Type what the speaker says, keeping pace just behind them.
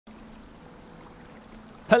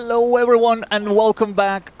Hello everyone and welcome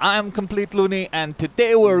back. I'm CompleteLoony and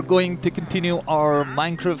today we're going to continue our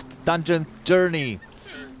Minecraft dungeon journey.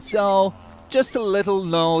 So, just a little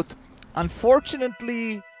note.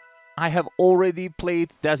 Unfortunately, I have already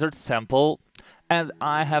played Desert Temple and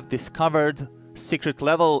I have discovered secret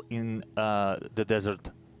level in the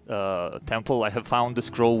Desert Temple. I have found the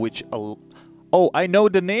scroll which... Oh, I know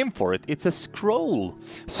the name for it. It's a scroll.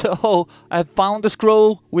 So I found the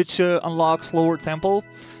scroll which unlocks Lower Temple,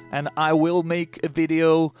 and I will make a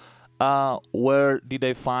video where did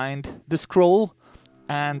I find the scroll,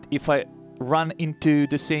 and if I run into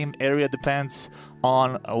the same area depends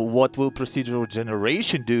on what will procedural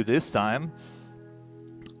generation do this time.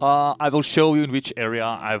 I will show you in which area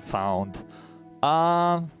I found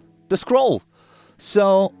the scroll.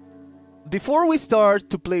 So before we start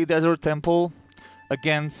to play Desert Temple,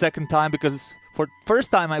 again, second time, because for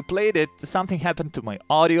first time I played it, something happened to my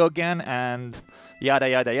audio again, and yada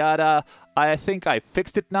yada yada. I think I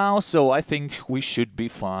fixed it now, so I think we should be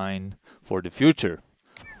fine for the future.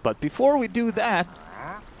 But before we do that,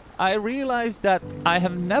 I realized that I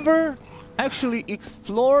have never actually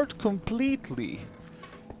explored completely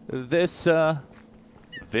this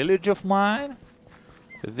village of mine.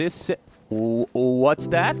 This... what's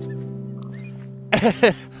that?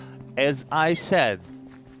 As I said,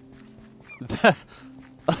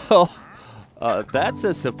 that's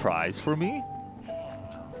a surprise for me.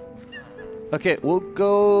 Okay, we'll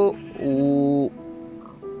go...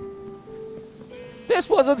 This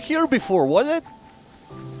wasn't here before, was it?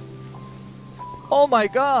 Oh my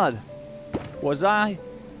god! Was I?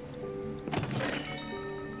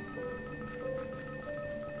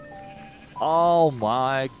 Oh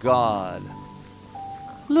my god!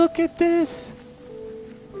 Look at this!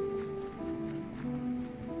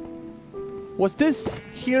 Was this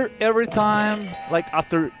here every time, like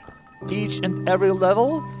after each and every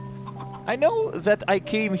level? I know that I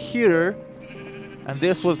came here and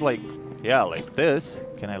this was like, yeah, like this.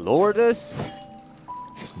 Can I lower this?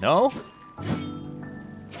 No?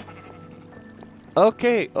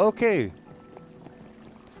 Okay, okay.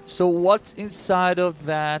 So what's inside of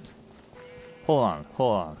that? Hold on,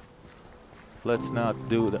 hold on. Let's not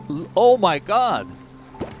do that. Oh my god!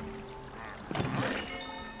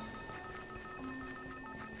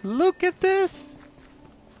 Look at this!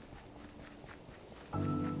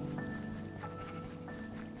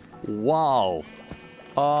 Wow.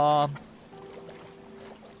 I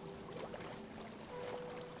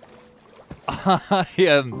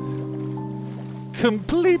am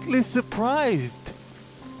completely surprised.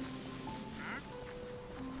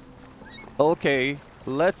 Okay,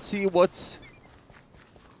 let's see what's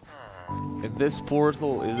in this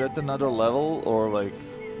portal. Is that another level or like...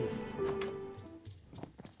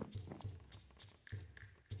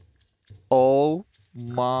 Oh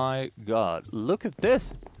my god, look at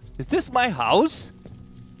this. Is this my house?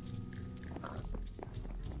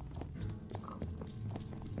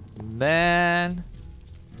 Man.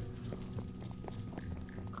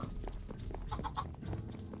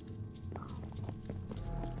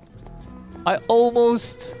 I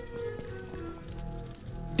almost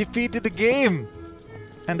defeated the game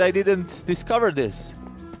and I didn't discover this.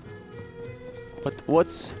 But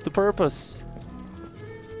what's the purpose?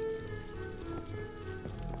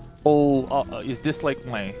 Oh, is this like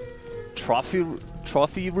my trophy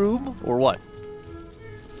room or what?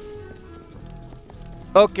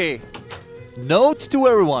 Okay, note to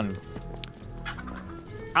everyone.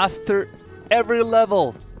 After every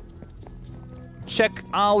level, check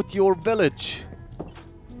out your village.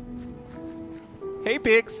 Hey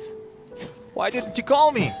pigs, why didn't you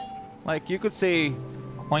call me? Like you could say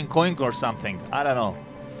oink oink or something, I don't know.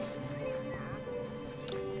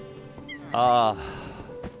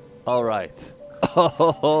 Alright.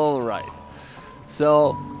 Alright.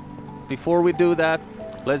 So, before we do that,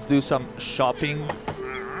 let's do some shopping.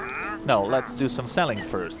 No, let's do some selling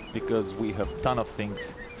first, because we have a ton of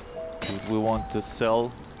things that we want to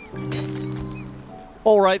sell.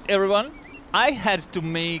 Alright, everyone. I had to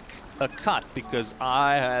make a cut because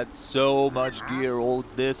I had so much gear. All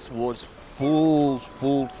this was full.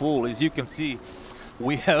 As you can see,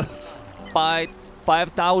 we have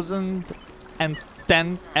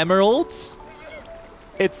 5,010 emeralds.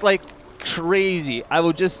 It's like crazy. I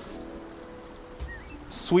will just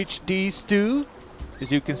switch these two.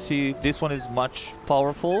 As you can see, this one is much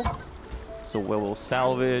powerful. So we will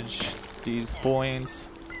salvage these points.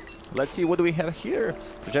 Let's see, what do we have here?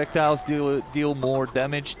 Projectiles deal more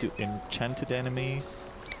damage to enchanted enemies.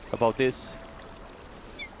 About this.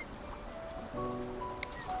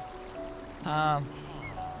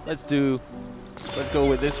 Let's go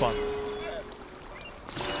with this one.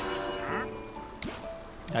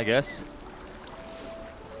 I guess.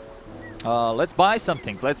 Let's buy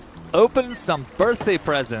something. Let's open some birthday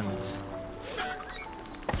presents.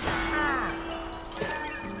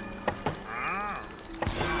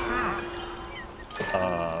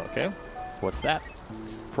 Okay. What's that?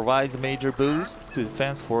 Provides a major boost to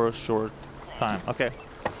defense for a short time. Okay.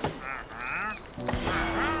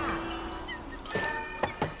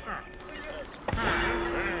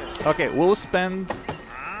 Okay, we'll spend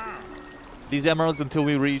these emeralds until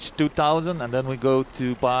we reach 2,000 and then we go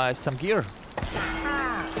to buy some gear.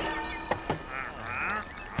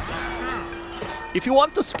 If you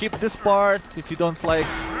want to skip this part, if you don't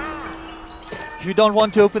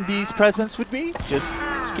want to open these presents with me, just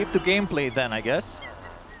skip the gameplay then, I guess.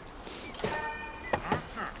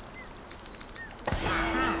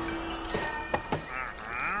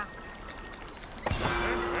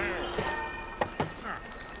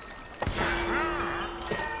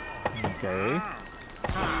 Okay.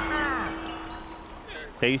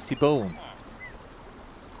 Tasty bone.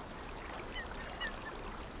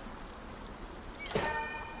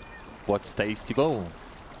 What's tasty bone?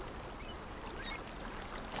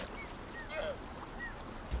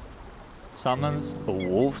 Summons a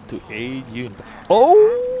wolf to aid you.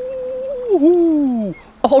 Oh!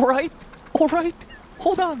 Alright! Alright!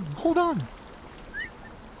 Hold on! Hold on!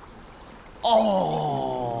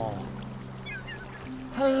 Oh!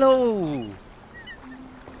 Hello!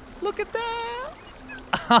 Look at that!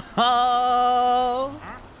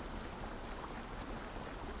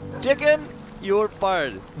 Chicken, you're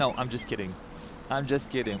part. No, I'm just kidding. I'm just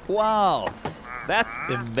kidding. Wow! That's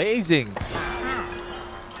amazing!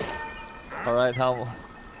 Alright, how...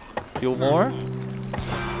 Few more?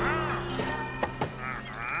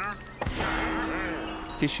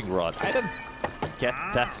 Fishing rod. I didn't get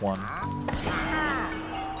that one.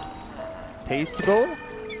 Tasty bowl?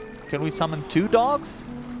 Can we summon 2 dogs?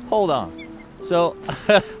 Hold on. So...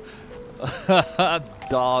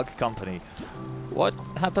 Dog company. What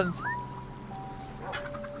happened?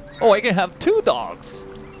 Oh, I can have 2 dogs!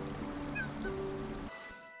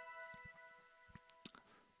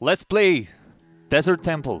 Let's play Desert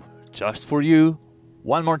Temple just for you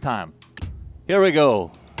one more time. Here we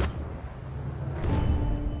go.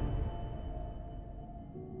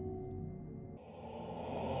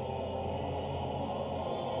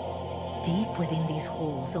 Deep within these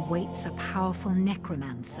halls awaits a powerful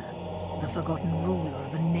necromancer, the forgotten ruler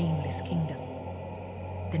of a nameless kingdom.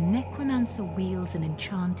 The necromancer wields an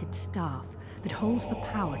enchanted staff that holds the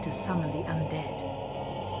power to summon the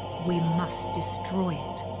undead. We must destroy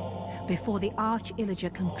it before the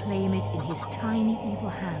Arch-Illager can claim it in his tiny evil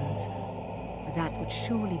hands. That would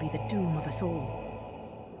surely be the doom of us all.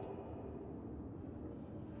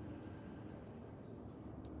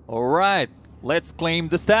 Alright, let's claim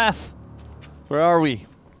the staff. Where are we?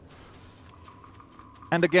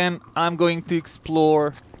 And again, I'm going to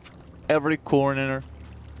explore every corner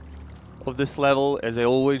of this level as I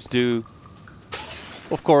always do.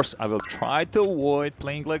 Of course, I will try to avoid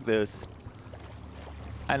playing like this.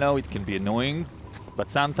 I know it can be annoying, but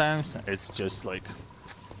sometimes it's just like...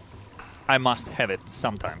 I must have it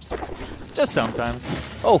sometimes. Just sometimes.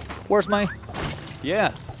 Oh, where's my...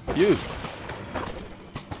 Yeah, you.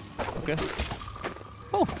 Okay.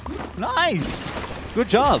 Oh, nice! Good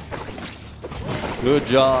job. Good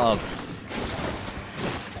job.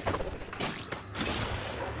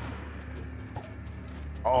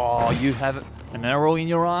 Oh, you have an arrow in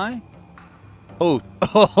your eye? Oh,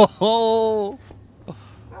 oh,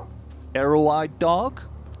 arrow-eyed dog?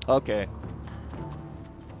 Okay.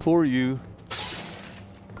 Poor you.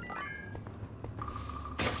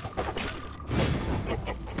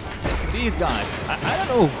 These guys. I don't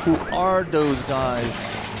know who are those guys.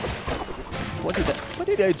 What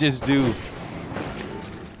did I just do?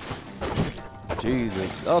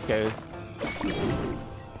 Jesus. Okay.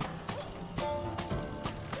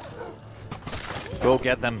 Go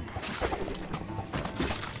get them.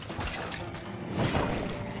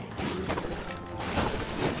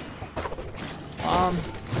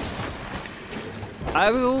 I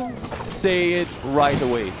will say it right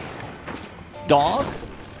away. Dog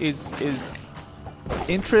is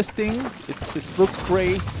interesting. It looks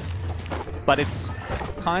great, but it's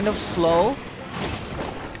kind of slow.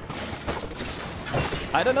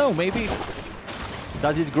 I don't know, maybe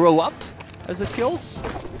does it grow up as it kills?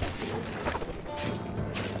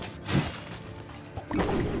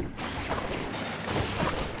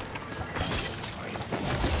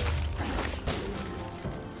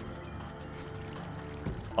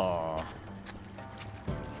 Oh.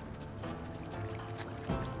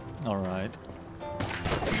 All right.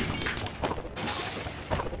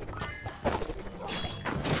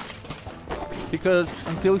 Because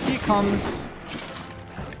until he comes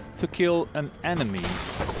to kill an enemy,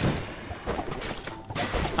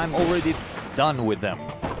 I'm already done with them.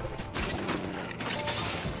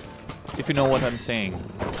 If you know what I'm saying.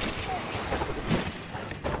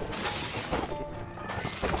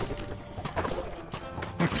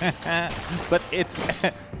 But it's...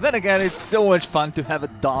 then again, it's so much fun to have a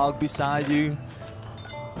dog beside you.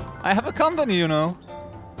 I have a company, you know.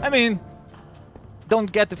 I mean,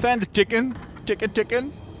 don't get offended, chicken.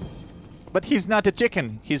 Chicken. But he's not a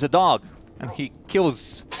chicken, he's a dog. And he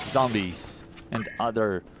kills zombies and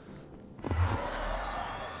other...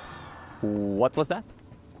 What was that?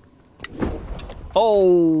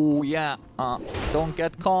 Oh, yeah. Don't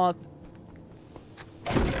get caught.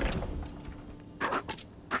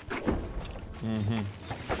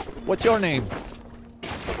 What's your name?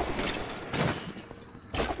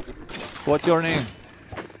 What's your name?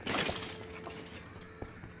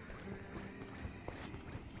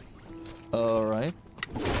 Alright.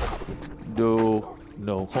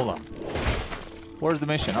 No, hold on. Where's the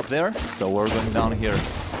mission? Up there? So we're going down here.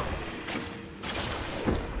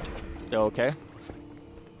 Okay.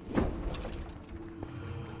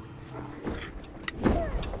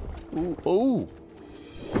 Ooh, oh!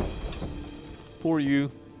 Poor you.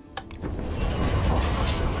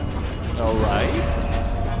 Alright.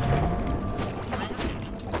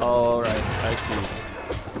 Alright, I see.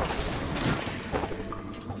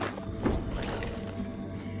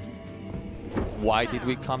 Why did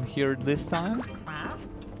we come here this time?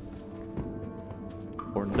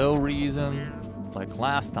 For no reason, like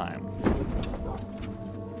last time.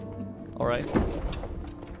 Alright.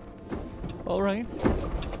 Alright.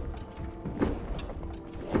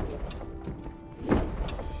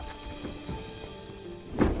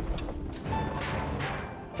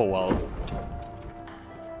 Oh well.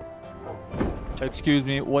 Excuse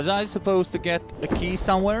me, was I supposed to get a key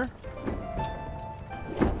somewhere?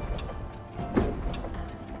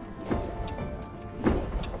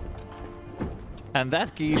 And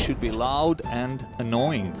that key should be loud and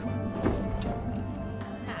annoying.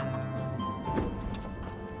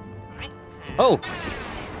 Oh!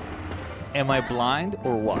 Am I blind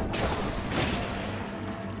or what?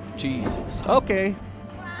 Jesus. Okay.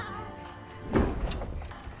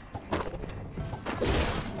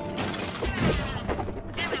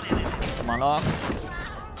 Come on, lock.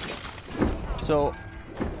 So,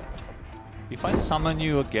 if I summon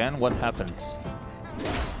you again, what happens?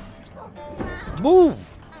 Move!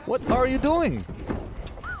 What are you doing?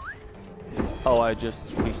 Oh, I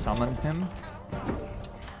just resummon him.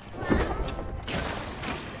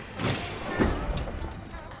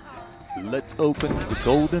 Let's open the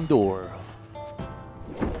golden door.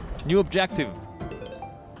 New objective.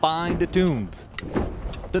 Find the tomb.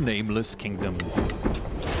 The nameless kingdom.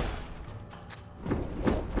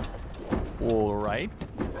 Alright.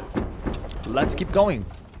 Let's keep going.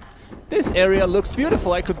 This area looks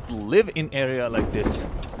beautiful. I could live in area like this.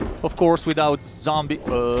 Of course, without zombie...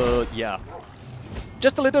 yeah.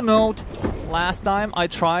 Just a little note. Last time I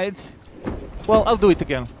tried... Well, I'll do it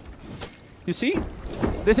again. You see?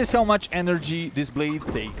 This is how much energy this blade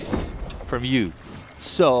takes from you.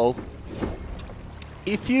 So,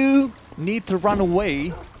 if you need to run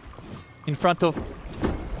away in front of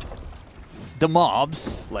the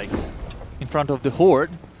mobs, like in front of the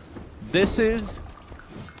horde, this is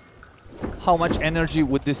how much energy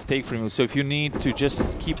would this take from you. So if you need to just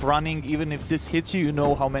keep running, even if this hits you, you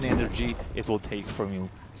know how many energy it will take from you.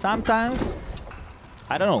 Sometimes,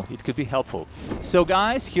 I don't know, it could be helpful. So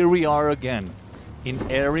guys, here we are again in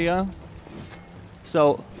area.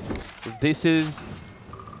 So this is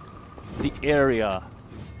the area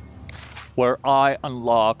where I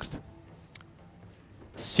unlocked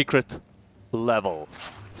secret level.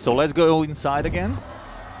 So let's go inside again.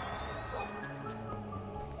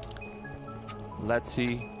 Let's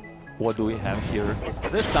see what do we have here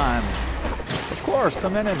this time. Of course,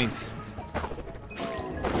 some enemies.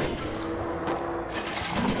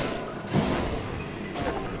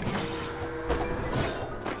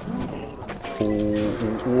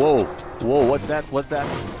 Whoa, whoa, what's that? What's that?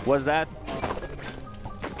 What's that?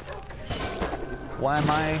 Why am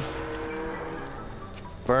I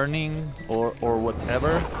burning or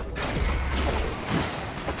whatever?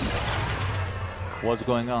 What's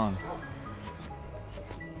going on?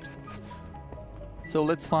 So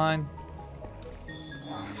let's find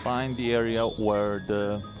the area where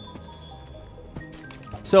the...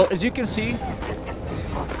 So as you can see...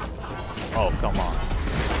 Oh, come on.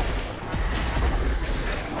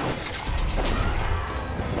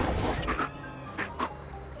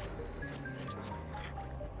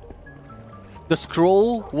 the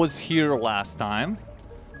scroll was here last time.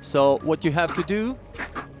 So what you have to do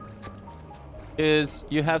is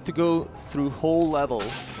you have to go through whole level.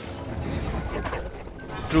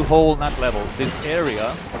 Through whole, not level, this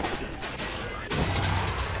area.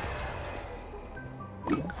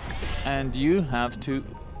 And you have to...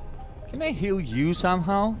 Can I heal you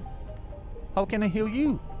somehow? How can I heal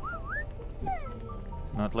you?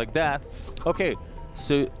 Not like that. Okay,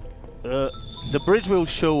 so the bridge will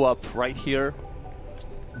show up right here.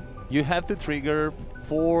 You have to trigger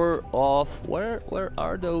 4 of... Where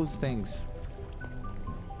are those things?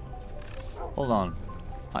 Hold on.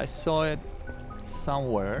 I saw it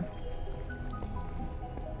somewhere.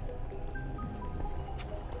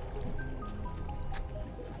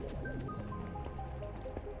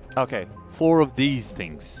 Okay, 4 of these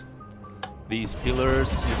things. These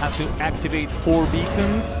pillars, you have to activate 4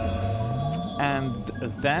 beacons, and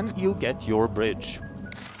then you get your bridge.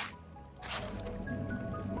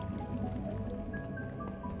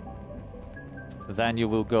 Then you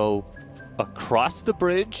will go across the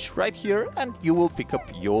bridge right here, and you will pick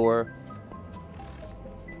up your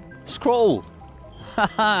scroll.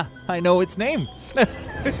 Haha, I know its name.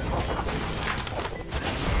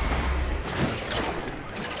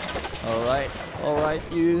 All right,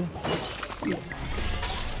 you.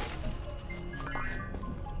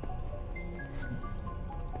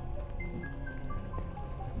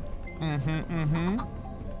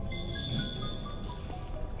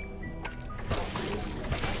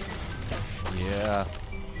 Yeah.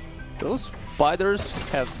 Those spiders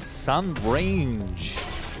have some range.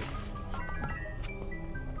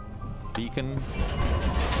 Beacon.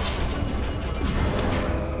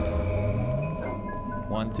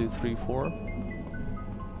 1, 2, 3, 4.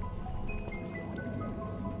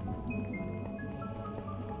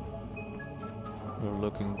 We're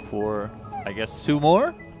looking for, I guess, 2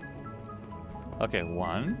 more? Okay,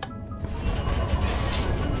 1.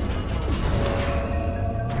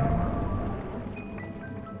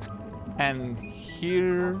 And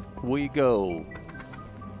here we go.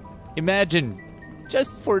 Imagine,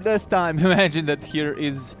 just for this time, imagine that here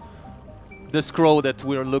is the scroll that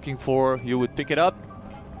we're looking for. You would pick it up,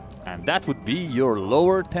 and that would be your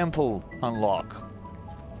lower temple unlock.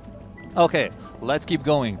 Okay, let's keep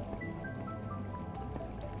going.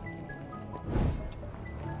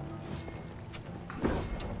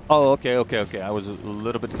 Oh, okay. I was a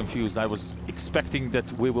little bit confused. I was expecting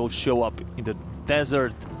that we will show up in the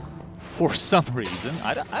desert for some reason.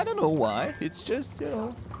 I don't know why. It's just, you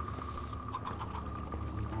know.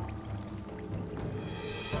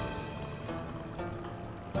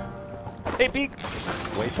 Hey, Peak!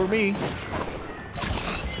 Wait for me.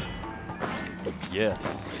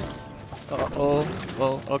 Yes. Uh-oh.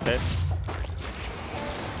 Oh, okay.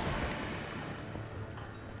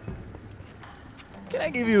 Can I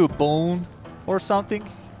give you a bone or something?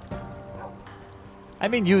 I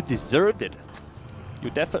mean, you deserved it. You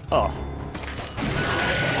definitely... Oh.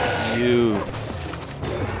 You.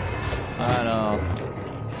 I know.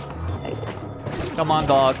 Come on,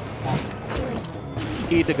 dog.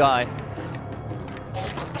 Eat the guy.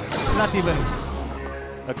 Not even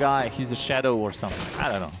a guy. He's a shadow or something. I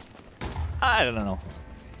don't know. I don't know.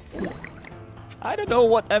 I don't know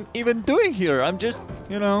what I'm even doing here. I'm just,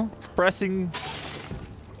 you know, pressing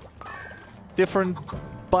different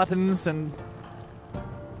buttons, and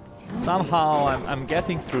somehow I'm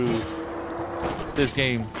getting through this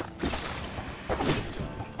game.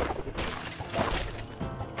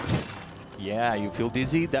 Yeah, you feel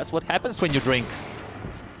dizzy? That's what happens when you drink.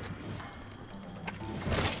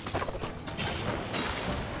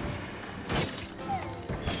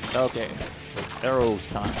 Okay, it's arrows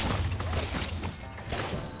time.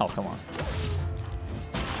 Oh, come on.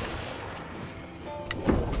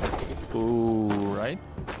 Ooh, right?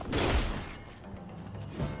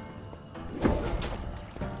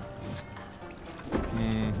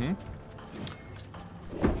 Mm-hmm.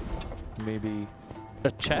 Maybe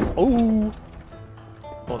a chest. Oh!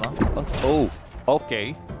 Hold on. Oh,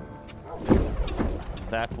 okay.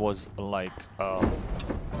 That was like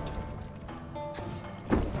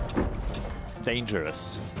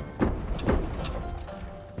dangerous.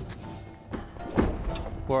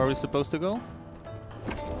 Where are we supposed to go?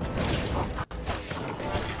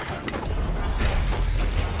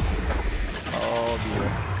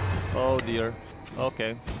 Oh dear.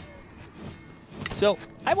 Okay. So,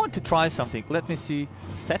 I want to try something. Let me see.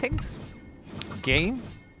 Settings? Game?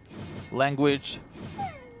 Language?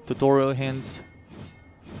 Tutorial hints?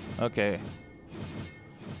 Okay.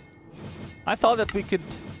 I thought that we could...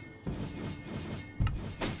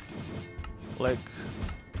 like...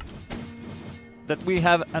 that we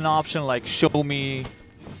have an option like show me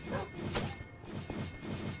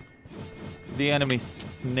the enemies'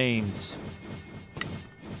 names.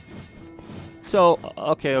 So,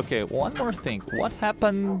 okay, one more thing. What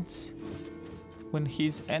happens when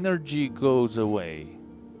his energy goes away?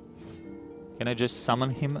 Can I just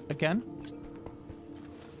summon him again?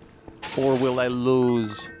 Or will I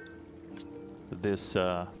lose this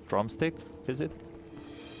drumstick? Is it?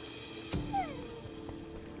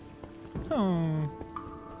 Oh.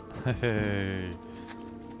 Hey.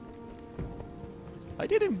 I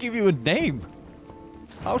didn't give you a name.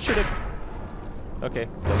 How should I? Okay,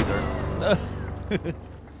 later.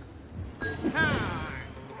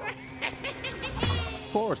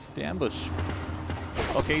 Of course, the ambush.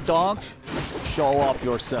 Okay, dog, show off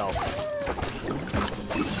yourself.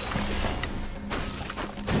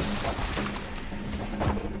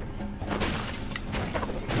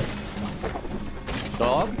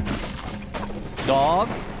 Dog? Dog?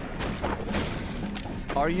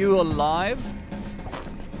 Are you alive?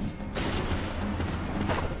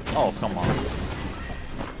 Oh, come on.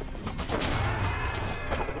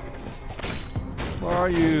 Where are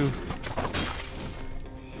you?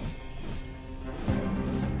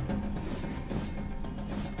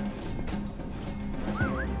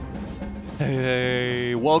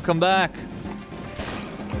 Hey, welcome back.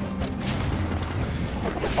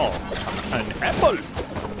 Oh, an apple.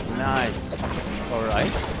 Nice. All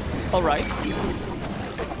right. All right.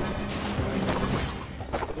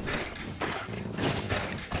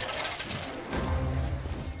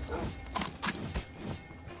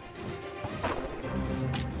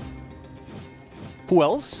 Who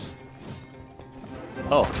else?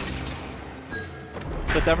 Oh.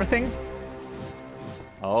 Is that everything?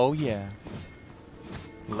 Oh, yeah.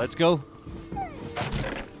 Let's go.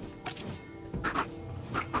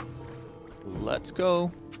 Let's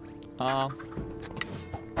go.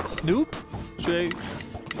 Snoop? Should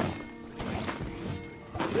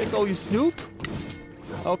I call you Snoop?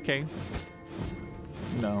 Okay.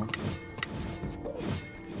 No.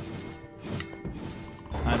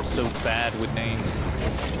 I'm so bad with names.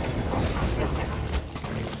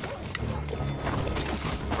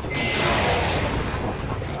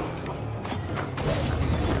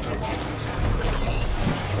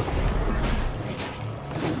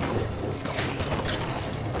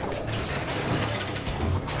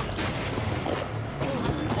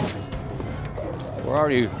 Where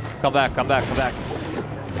are you? Come back, come back, come back.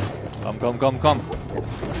 Come.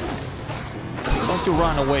 Don't you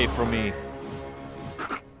run away from me.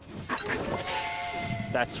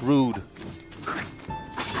 That's rude.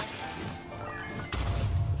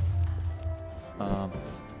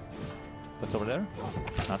 What's over there?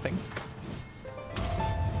 Nothing.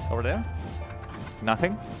 Over there?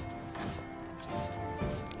 Nothing.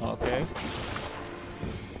 Okay.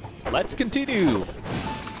 Let's continue.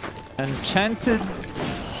 Enchanted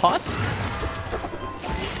husk?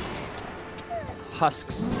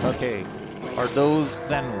 Husks. Okay. Are those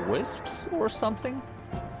then wisps or something?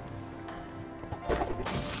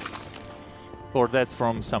 Or that's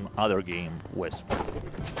from some other game, Wisp.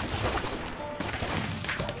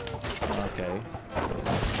 Okay.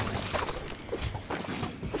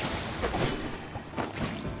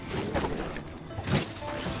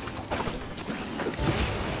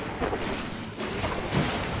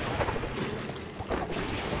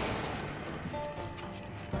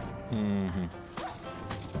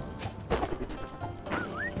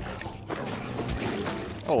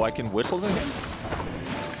 Oh, I can whistle to him?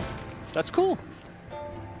 That's cool.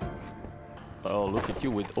 Oh, look at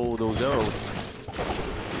you with all those arrows.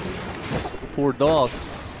 Poor dog.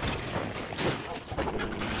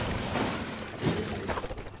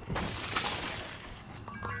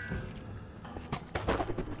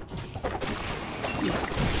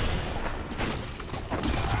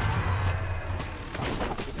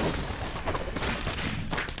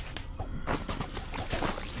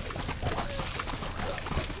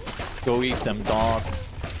 Go eat them, dog.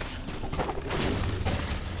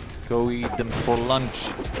 Go eat them for lunch.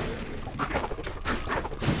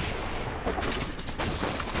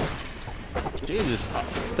 Jesus,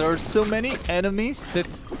 there are so many enemies that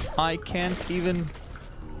I can't even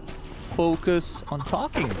focus on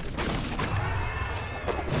talking.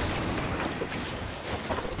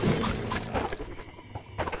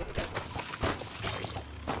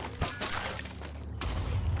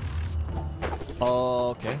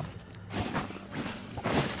 Okay.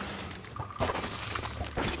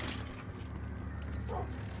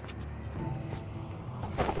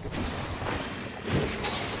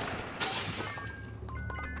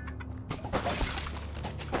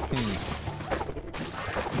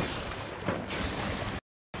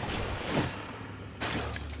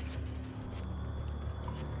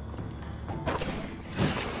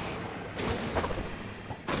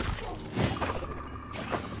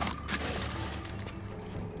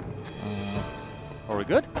 Are we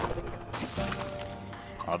good?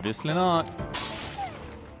 Obviously not.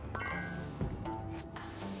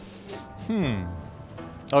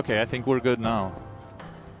 Okay, I think we're good now.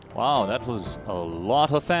 Wow, that was a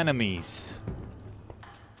lot of enemies.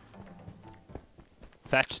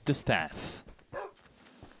 Fetch the staff.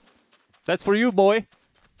 That's for you, boy.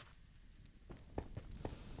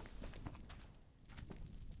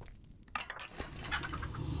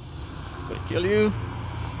 Gonna kill you.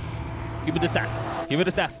 Give me the staff. Give me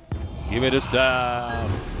the staff. Give me the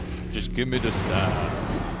staff. Just give me the staff.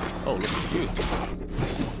 Oh, look at you.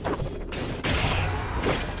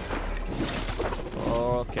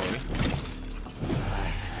 Okay.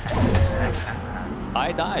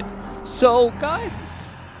 I died. So, guys,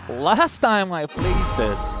 last time I played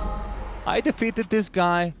this, I defeated this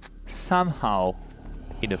guy somehow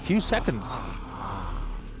in a few seconds.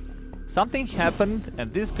 Something happened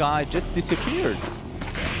and this guy just disappeared.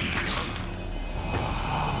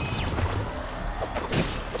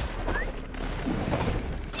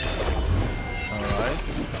 Alright.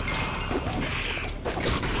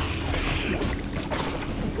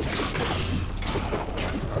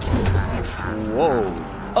 Whoa.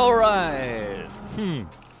 Alright.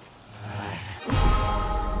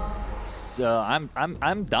 So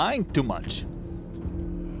I'm dying too much.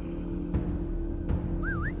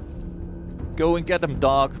 Go and get them,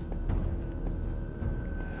 dog.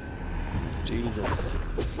 Jesus.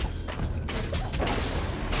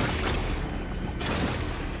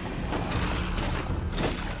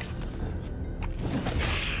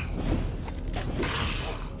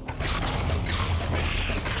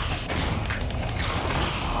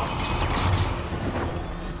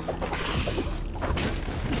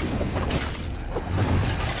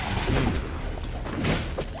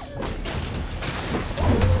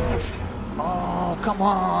 Come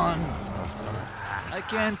on! I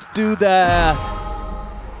can't do that!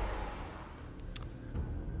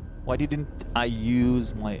 Why didn't I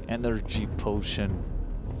use my energy potion?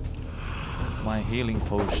 My healing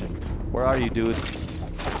potion. Where are you, dude?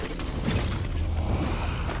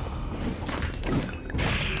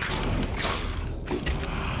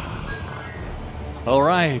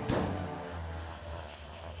 Alright.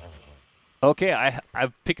 Okay,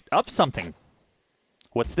 I've picked up something.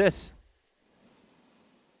 What's this?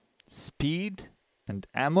 Speed and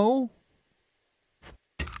ammo.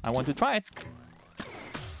 I want to try it.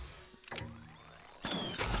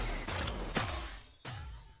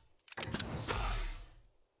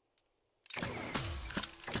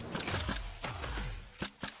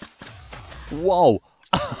 Whoa.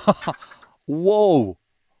 Whoa.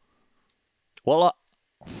 Well,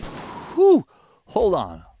 whew. Hold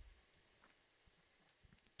on.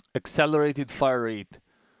 Accelerated fire rate.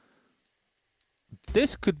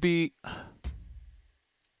 This could be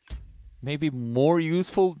maybe more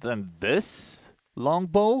useful than this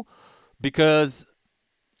longbow, because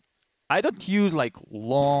I don't use like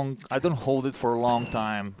I don't hold it for a long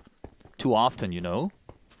time too often, you know.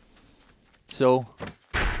 So,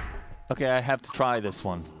 okay, I have to try this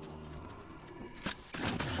one.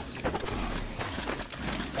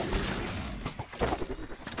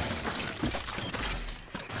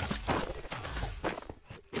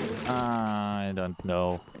 I don't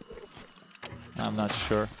know. I'm not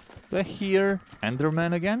sure. Do I hear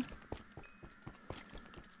Enderman again?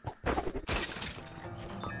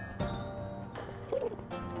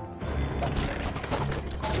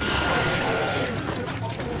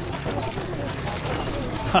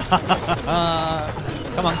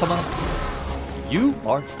 Come on, come on. You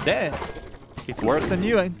are dead. It worked on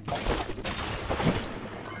you.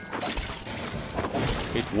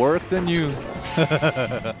 It worked on you.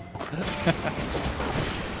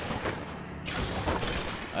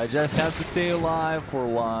 I just have to stay alive for a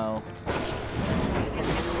while.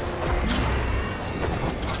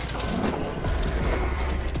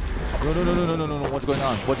 No, no, no, no, no, no, no, what's going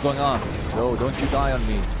on? What's going on? No, don't you die on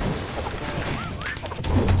me.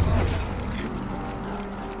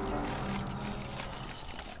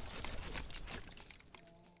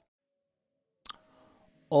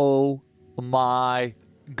 Oh my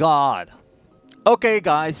God. Okay,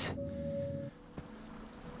 guys.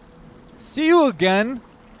 See you again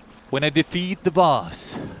when I defeat the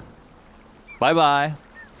boss. Bye-bye.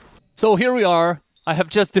 So here we are. I have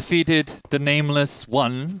just defeated the nameless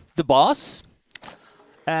one, the boss.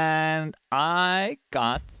 And I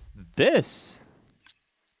got this.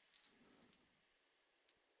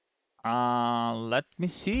 Let me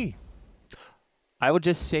see. I would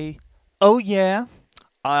just say, oh yeah.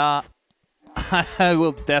 I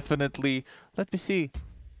will definitely, let me see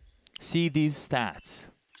these stats.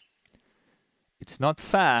 It's not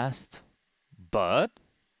fast, But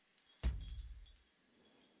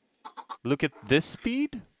look at this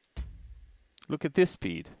speed. Look at this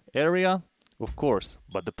speed. Area, of course,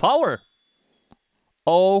 but the power.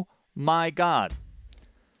 Oh my god.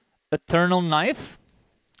 Eternal knife?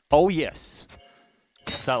 Oh yes.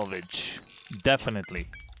 Salvage. Definitely.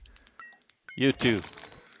 You too.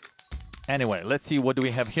 Anyway, let's see what do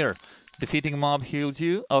we have here. Defeating a mob heals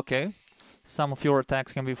you. Okay. Some of your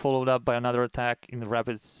attacks can be followed up by another attack in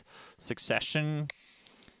rapid succession.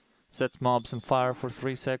 Sets mobs on fire for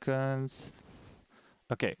 3 seconds.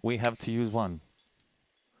 Okay, we have to use one.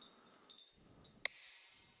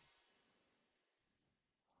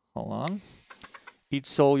 Hold on. Each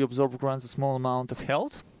soul you absorb grants a small amount of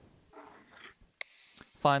health.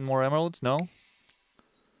 Find more emeralds? No.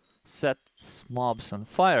 Sets mobs on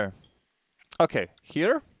fire. Okay,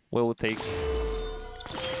 here we will take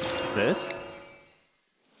this.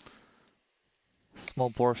 Small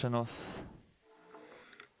portion of...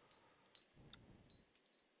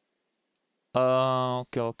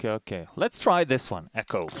 Okay. Let's try this one.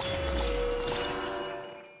 Echo.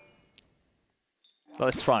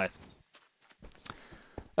 Let's try it.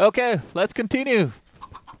 Okay, let's continue.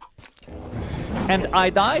 And I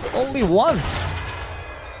died only once.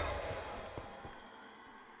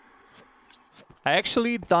 I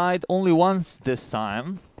actually died only once this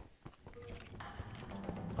time.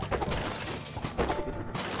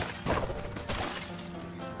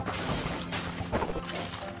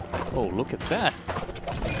 Oh, look at that.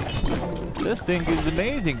 This thing is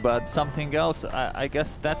amazing, but something else, I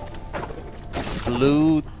guess that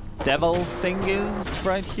blue devil thing is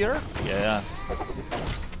right here? Yeah.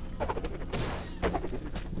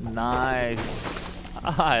 Nice.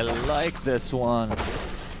 I like this one.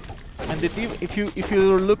 And if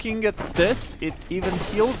you're looking at this, it even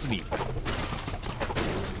heals me.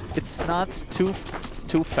 It's not too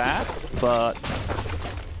fast, but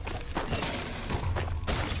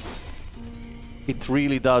it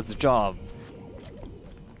really does the job.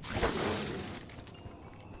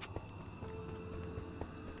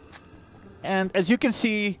 And as you can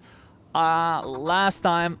see, last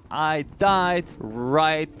time I died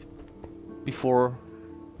right before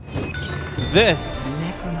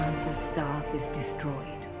this. Necromancer's staff is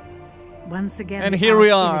destroyed. Once again, And the here we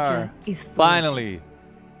Arch-Imager are, is thwarted. finally.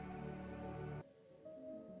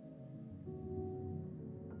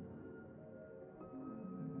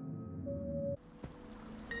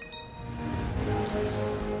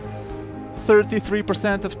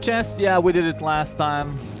 %33% of chests. Yeah, we did it last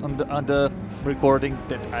time on the recording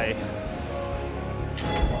that I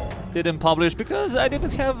didn't publish because I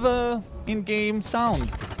didn't have in-game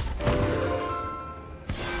sound.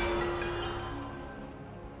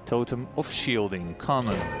 Totem of Shielding,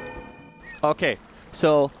 common. Okay,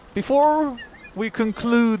 so before we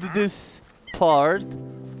conclude this part,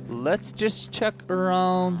 let's just check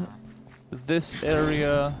around this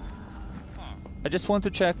area. I just want to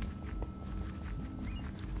check.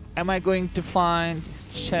 Am I going to find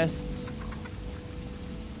chests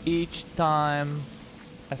each time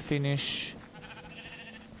I finish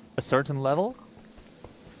a certain level?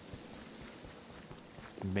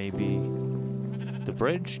 Maybe the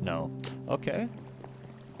bridge? No. Okay.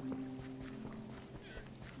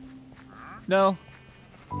 No.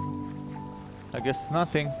 I guess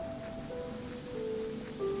nothing.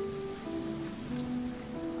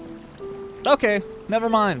 Okay, never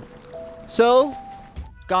mind. So,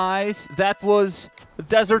 guys, that was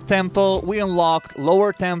Desert Temple. We unlocked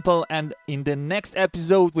Lower Temple, and in the next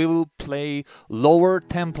episode we will play Lower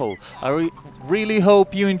Temple. I really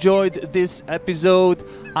hope you enjoyed this episode.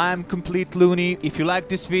 I'm CompleteLoony. If you like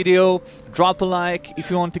this video, drop a like. If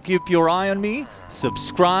you want to keep your eye on me,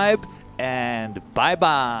 subscribe, and bye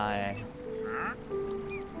bye.